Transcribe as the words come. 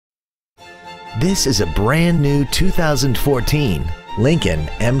This is a brand new 2014 Lincoln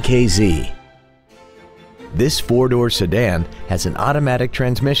MKZ. This four-door sedan has an automatic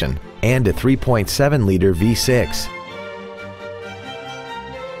transmission and a 3.7-liter V6.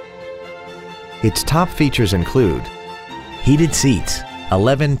 Its top features include heated seats,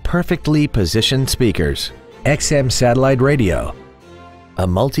 11 perfectly positioned speakers, XM satellite radio, a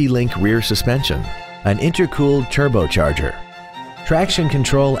multi-link rear suspension, an intercooled turbocharger, traction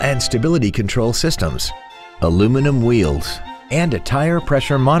control and stability control systems, aluminum wheels, and a tire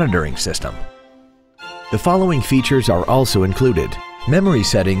pressure monitoring system. The following features are also included: memory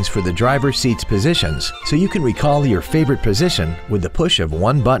settings for the driver's seat's positions so you can recall your favorite position with the push of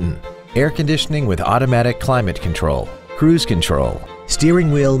one button, air conditioning with automatic climate control, cruise control,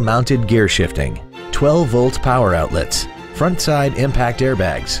 steering wheel mounted gear shifting, 12-volt power outlets, front side impact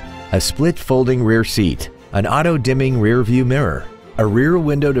airbags, a split folding rear seat, an auto-dimming rear view mirror, a rear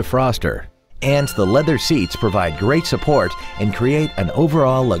window defroster, and the leather seats provide great support and create an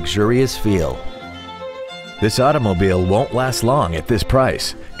overall luxurious feel. This automobile won't last long at this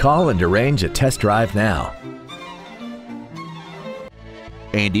price. Call and arrange a test drive now.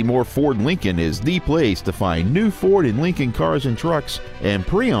 Andy Moore Ford Lincoln is the place to find new Ford and Lincoln cars and trucks and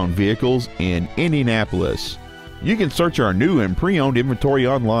pre-owned vehicles in Indianapolis. You can search our new and pre-owned inventory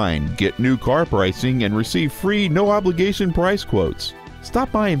online, get new car pricing, and receive free no-obligation price quotes.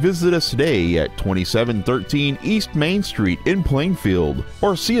 Stop by and visit us today at 2713 East Main Street in Plainfield,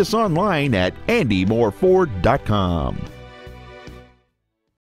 or see us online at andymoreford.com.